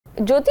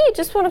Jyoti, I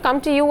just want to come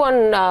to you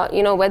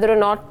on, whether or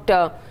not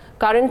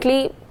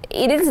currently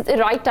it is the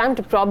right time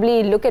to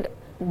probably look at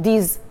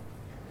these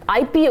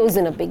IPOs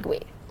in a big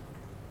way.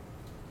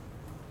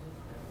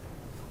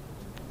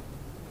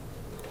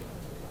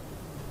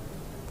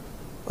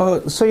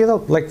 Like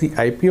the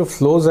IPO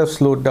flows have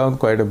slowed down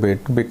quite a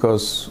bit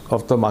because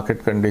of the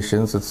market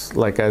conditions. It's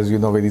like, as you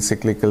know, very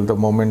cyclical. The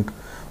moment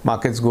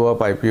markets go up,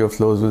 IPO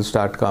flows will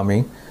start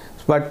coming.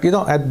 But,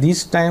 at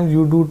these times,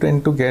 you do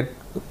tend to get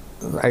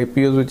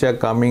IPOs which are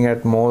coming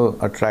at more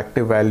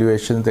attractive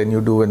valuations than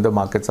you do when the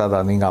markets are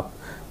running up.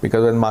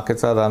 Because when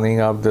markets are running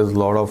up, there's a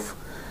lot of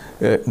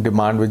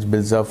demand which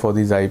builds up for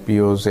these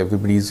IPOs.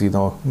 Everybody's,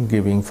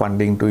 giving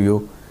funding to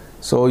you.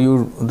 So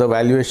the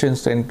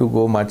valuations tend to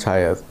go much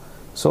higher.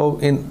 So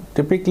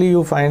typically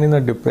you find in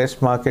a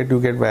depressed market, you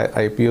get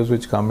IPOs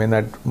which come in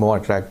at more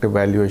attractive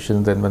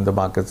valuations than when the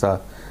markets are,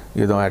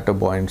 at a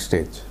buoyant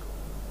stage.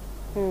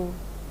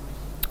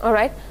 All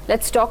right,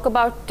 let's talk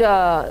about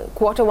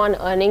quarter one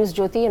earnings,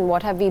 Jyoti, and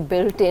what have we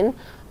built in.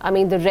 I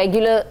mean, the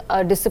regular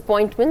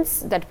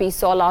disappointments that we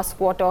saw last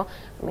quarter.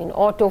 I mean,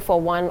 auto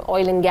for one,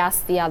 oil and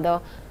gas the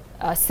other,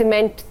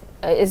 cement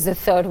is the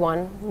third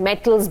one.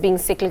 Metals, being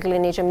cyclical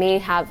in nature, may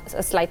have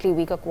a slightly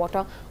weaker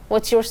quarter.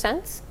 What's your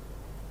sense?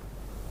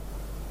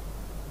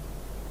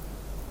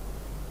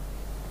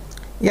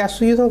 Yeah,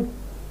 so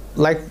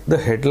like the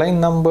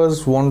headline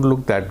numbers won't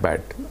look that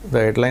bad.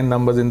 The headline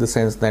numbers in the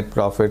sense net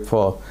profit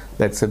for,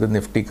 let's say, the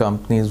Nifty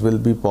companies will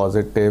be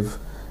positive.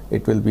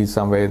 It will be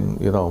somewhere in,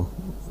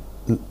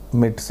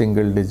 mid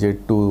single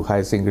digit to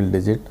high single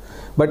digit.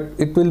 But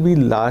it will be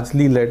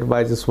largely led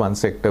by just one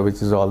sector,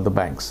 which is all the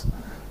banks.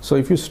 So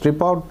if you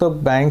strip out the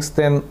banks,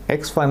 then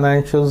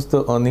ex-financials,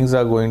 the earnings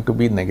are going to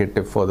be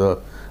negative for the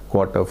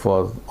quarter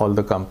for all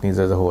the companies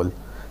as a whole.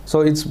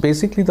 So it's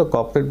basically the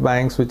corporate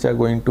banks which are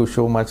going to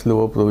show much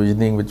lower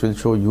provisioning, which will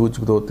show huge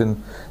growth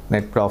in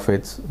net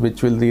profits,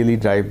 which will really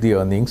drive the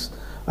earnings.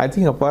 I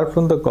think apart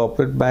from the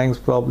corporate banks,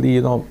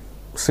 probably,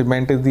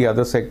 cement is the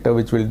other sector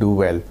which will do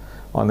well.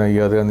 On a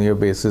year-on-year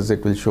basis,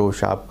 it will show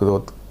sharp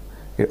growth,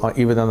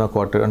 even on a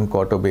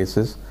quarter-on-quarter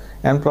basis.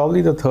 And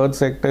probably the third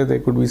sector, there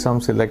could be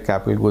some select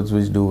capital goods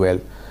which do well.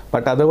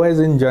 But otherwise,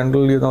 in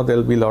general,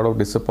 there'll be a lot of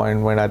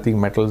disappointment. I think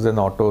metals and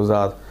autos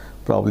are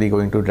probably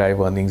going to drive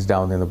earnings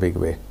down in a big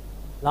way.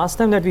 Last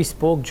time that we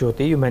spoke,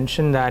 Jyoti, you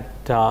mentioned that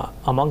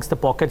amongst the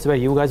pockets where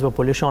you guys were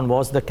bullish on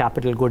was the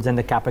capital goods and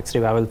the capex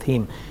revival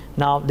theme.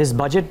 Now, this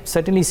budget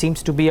certainly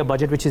seems to be a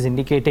budget which is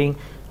indicating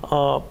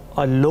a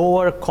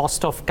lower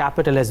cost of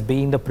capital as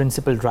being the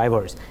principal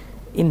drivers.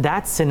 In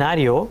that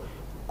scenario,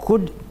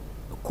 could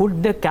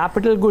the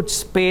capital goods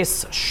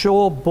space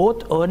show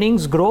both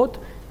earnings growth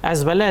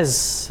as well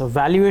as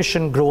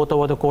valuation growth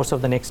over the course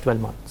of the next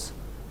 12 months?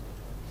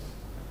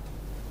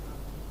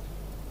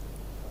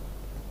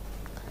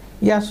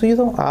 Yeah,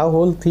 so our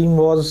whole theme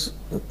was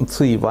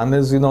three. One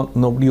is,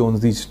 nobody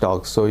owns these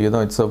stocks, so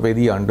it's a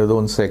very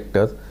under-owned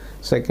sector.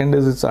 Second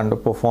is it's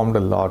underperformed a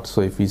lot.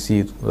 So if we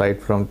see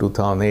right from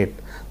 2008,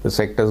 the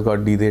sector's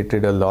got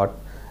derated a lot,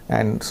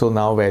 and so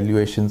now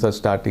valuations are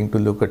starting to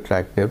look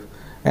attractive.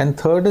 And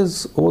third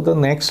is over the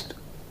next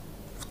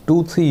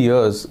 2-3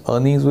 years,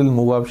 earnings will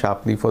move up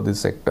sharply for this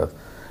sector.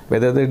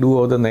 Whether they do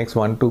over the next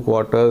 1-2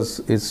 quarters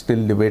is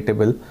still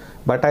debatable,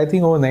 but I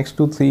think over the next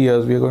 2-3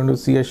 years, we are going to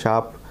see a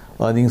sharp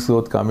earnings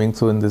growth coming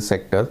through in this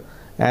sector.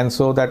 And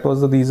so that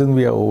was the reason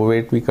we are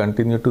overweight. We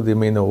continue to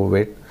remain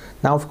overweight.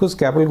 Now, of course,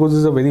 capital goods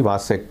is a very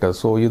vast sector.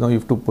 So, you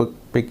have to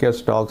pick your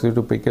stocks, you have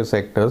to pick your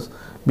sectors,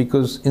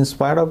 because in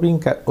spite of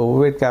being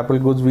overweight capital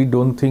goods, we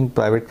don't think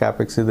private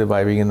capex is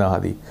reviving in a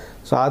hurry.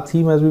 So our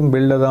theme has been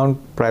built around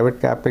private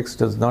capex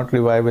does not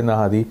revive in a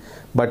hurry,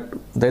 but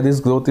there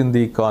is growth in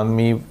the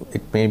economy.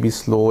 It may be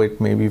slow,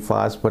 it may be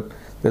fast, but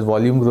there's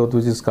volume growth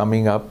which is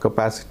coming up.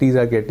 Capacities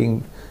are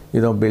getting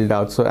build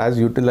out. So as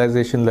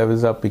utilization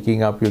levels are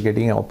picking up, you're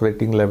getting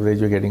operating leverage,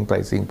 you're getting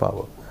pricing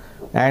power.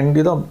 And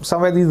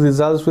some of these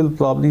results will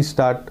probably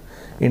start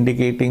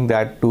indicating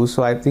that too.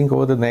 So I think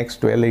over the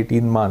next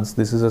 12-18 months,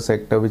 this is a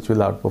sector which will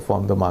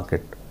outperform the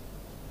market.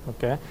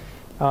 Okay.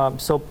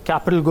 So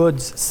capital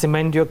goods,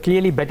 cement, you're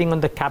clearly betting on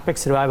the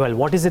capex revival.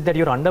 What is it that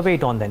you're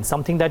underweight on then?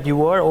 Something that you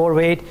were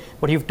overweight,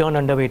 but you've turned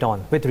underweight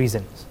on with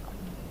reasons?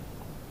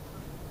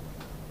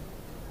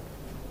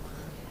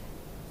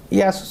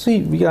 Yeah, so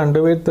see, we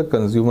underweight the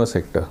consumer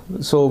sector.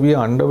 So we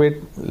are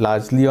underweight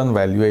largely on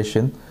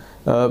valuation.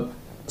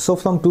 So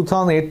from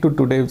 2008 to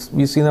today,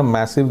 we've seen a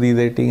massive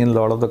re-rating in a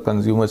lot of the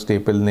consumer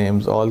staple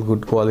names, all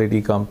good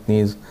quality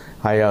companies,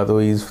 high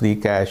ROEs, free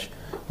cash.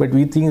 But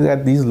we think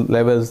that these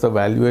levels, the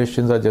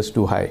valuations are just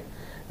too high.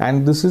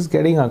 And this is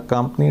getting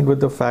accompanied with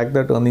the fact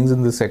that earnings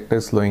in the sector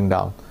is slowing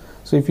down.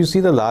 So if you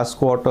see the last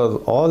quarter,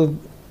 all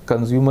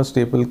consumer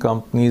staple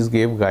companies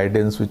gave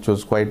guidance which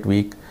was quite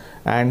weak.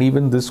 And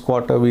even this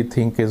quarter we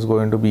think is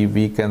going to be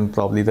weak, and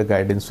probably the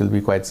guidance will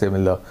be quite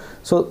similar.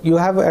 So you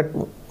have at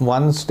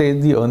one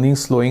stage the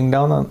earnings slowing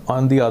down,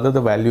 on the other the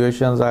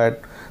valuations are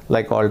at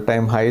like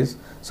all-time highs.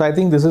 So I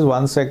think this is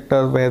one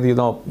sector where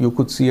you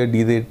could see a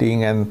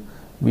de-rating, and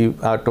we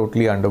are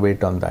totally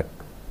underweight on that.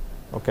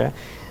 Okay.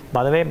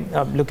 By the way,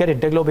 look at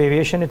Interglobe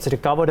Aviation. It's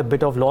recovered a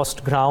bit of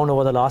lost ground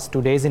over the last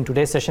 2 days. In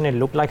today's session, it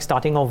looked like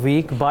starting off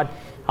weak, but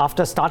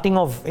after starting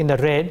off in the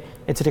red,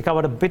 it's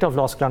recovered a bit of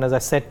lost ground. As I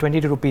said,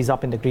 22 rupees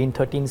up in the green,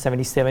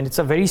 1377. It's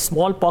a very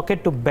small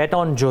pocket to bet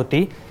on,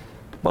 Jyoti.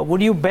 But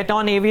would you bet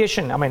on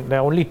aviation? I mean, there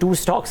are only two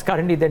stocks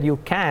currently that you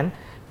can,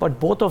 but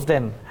both of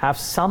them have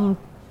some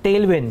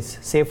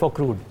tailwinds, say for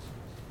crude.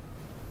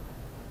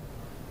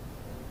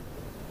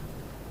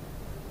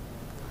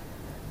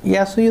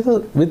 Yeah, so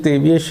with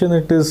aviation,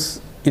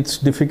 it's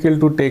difficult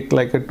to take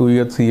like a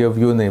 2-year, 3-year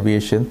view in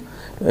aviation.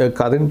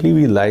 Currently,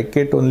 we like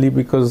it only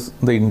because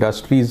the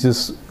industry is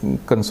just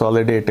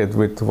consolidated.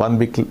 With one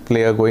big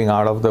player going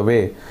out of the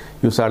way,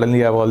 you suddenly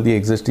have all the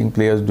existing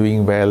players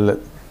doing well.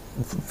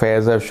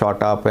 Fares have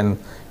shot up, and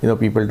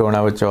people don't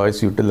have a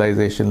choice.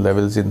 Utilization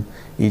levels in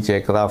each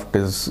aircraft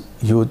is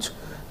huge.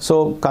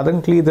 So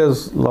currently,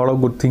 there's a lot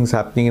of good things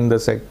happening in the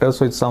sector.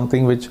 So it's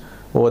something which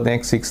over the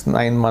next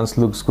 6-9 months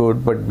looks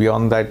good, but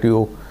beyond that,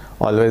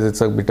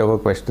 it's a bit of a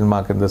question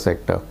mark in the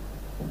sector.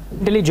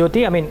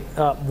 Jyoti, I mean,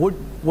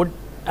 would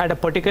at a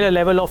particular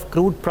level of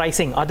crude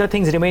pricing, other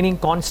things remaining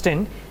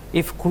constant,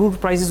 if crude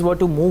prices were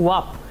to move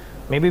up,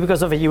 maybe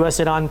because of a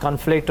US-Iran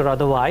conflict or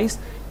otherwise,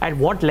 at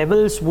what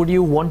levels would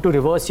you want to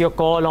reverse your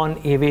call on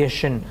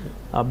aviation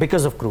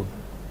because of crude?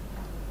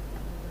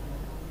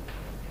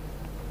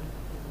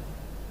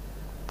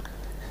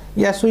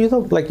 Yeah, so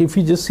like if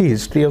you just see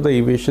history of the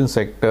aviation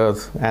sector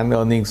and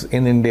earnings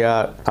in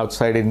India,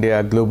 outside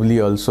India,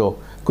 globally also,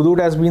 crude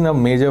has been a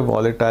major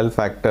volatile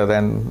factor,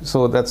 and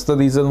so that's the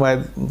reason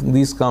why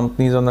these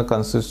companies on a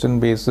consistent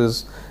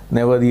basis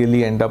never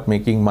really end up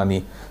making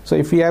money. So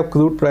if you have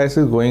crude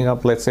prices going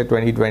up, let's say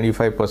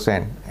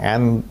 20-25%,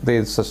 and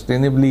they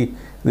sustainably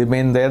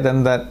remain there,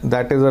 then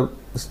that is a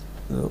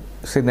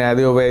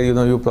scenario where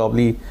you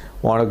probably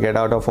want to get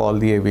out of all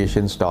the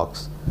aviation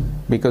stocks,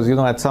 because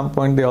at some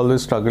point they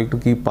always struggle to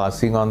keep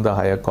passing on the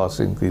higher cost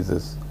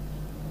increases.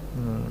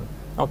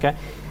 Okay,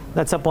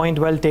 that's a point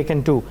well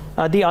taken too.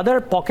 The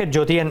other pocket,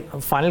 Jyoti,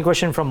 and final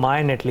question from my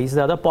end at least,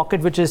 the other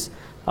pocket which is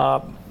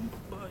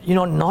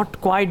not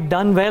quite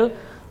done well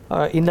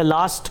in the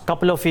last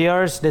couple of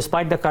years,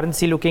 despite the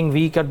currency looking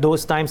weak at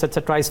those times,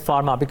 etc., is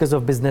pharma because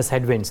of business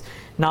headwinds.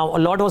 Now, a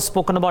lot was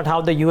spoken about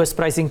how the US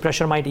pricing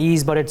pressure might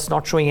ease, but it's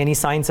not showing any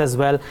signs as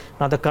well.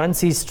 Now, the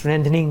currency is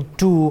strengthening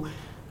too.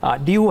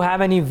 Do you have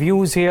any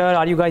views here?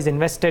 Are you guys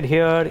invested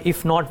here?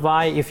 If not,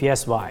 why? If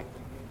yes, why?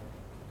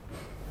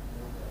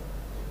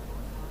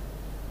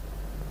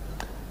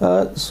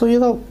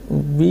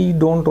 We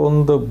don't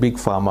own the big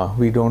pharma.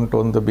 We don't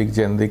own the big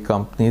generic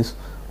companies.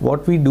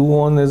 What we do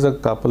own is a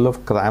couple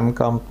of CRAM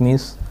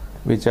companies,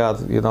 which are,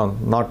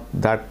 not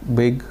that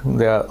big.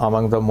 They are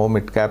among the more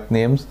mid-cap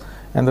names.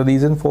 And the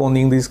reason for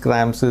owning these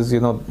CRAMs is,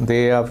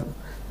 they are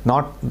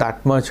not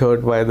that much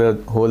hurt by the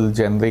whole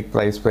generic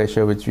price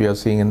pressure which we are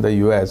seeing in the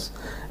US.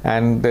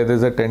 And there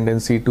is a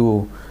tendency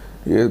to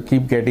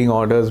keep getting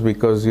orders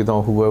because,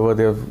 whoever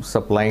they're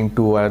supplying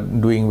to are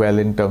doing well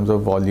in terms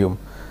of volume.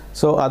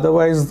 So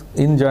otherwise,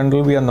 in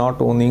general, we are not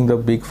owning the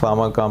big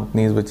pharma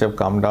companies which have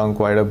come down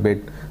quite a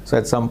bit. So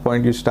at some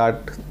point you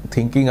start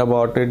thinking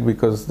about it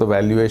because the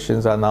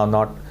valuations are now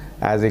not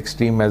as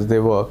extreme as they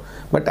were.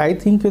 But I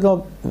think,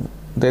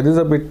 there is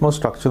a bit more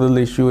structural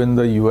issue in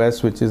the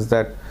US, which is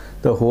that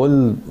the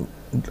whole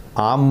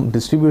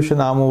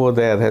distribution arm over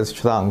there has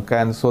shrunk,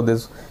 and so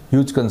there's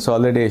huge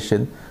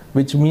consolidation,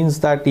 which means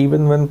that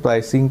even when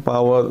pricing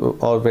power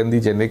or when the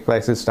generic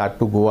prices start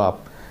to go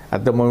up,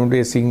 at the moment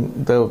we're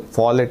seeing the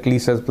fall at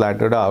least has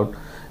plateaued out,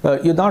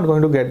 you're not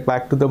going to get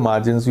back to the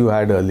margins you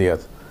had earlier.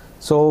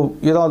 So,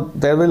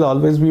 there will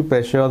always be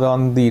pressure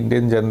on the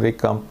Indian generic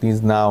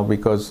companies now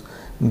because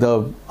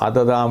the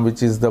other arm,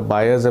 which is the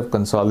buyers, have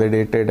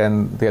consolidated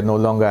and they're no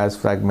longer as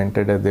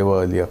fragmented as they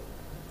were earlier.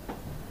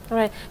 All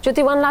right.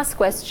 Jyoti, one last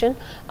question.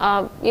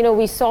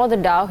 We saw the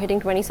Dow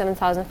hitting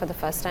 27,000 for the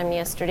first time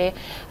yesterday.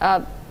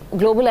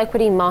 Global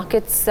equity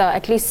markets,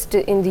 at least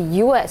in the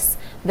US,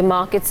 the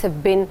markets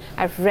have been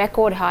at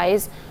record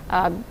highs.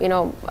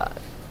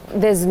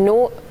 There's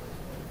no,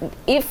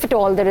 if at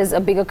all there is a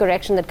bigger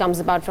correction that comes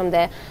about from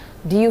there,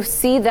 do you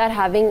see that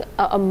having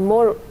a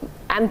more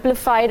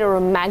amplified or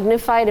a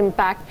magnified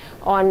impact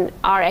on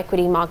our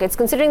equity markets,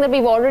 considering that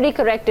we've already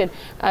corrected,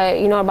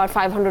 about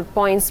 500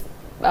 points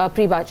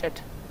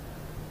pre-budget?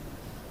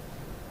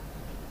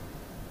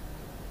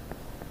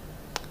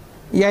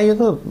 Yeah,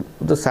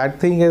 the sad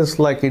thing is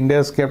like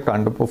India's kept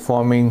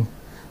underperforming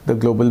the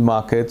global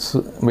markets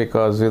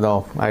because,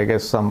 I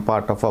guess some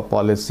part of our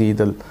policy,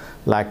 the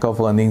lack of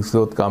earnings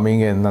growth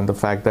coming in and the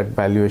fact that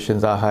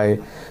valuations are high.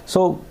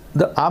 So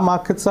our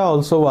markets are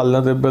also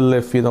vulnerable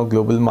if,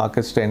 global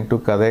markets tend to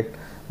correct.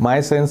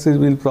 My sense is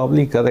we'll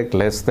probably correct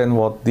less than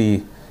what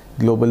the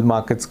global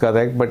markets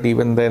correct, but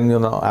even then,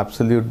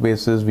 absolute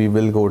basis, we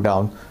will go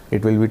down.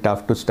 It will be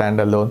tough to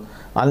stand alone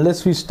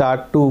unless we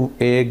start to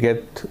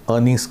get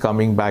earnings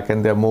coming back,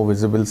 and there are more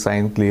visible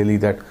signs clearly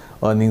that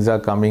earnings are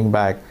coming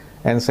back.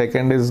 And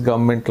second is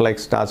government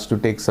starts to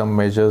take some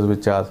measures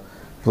which are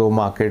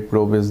pro-market,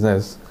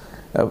 pro-business.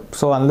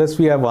 So unless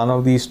we have one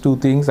of these two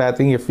things, I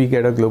think if we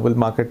get a global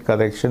market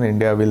correction,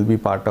 India will be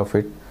part of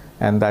it,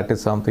 and that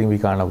is something we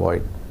can't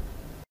avoid.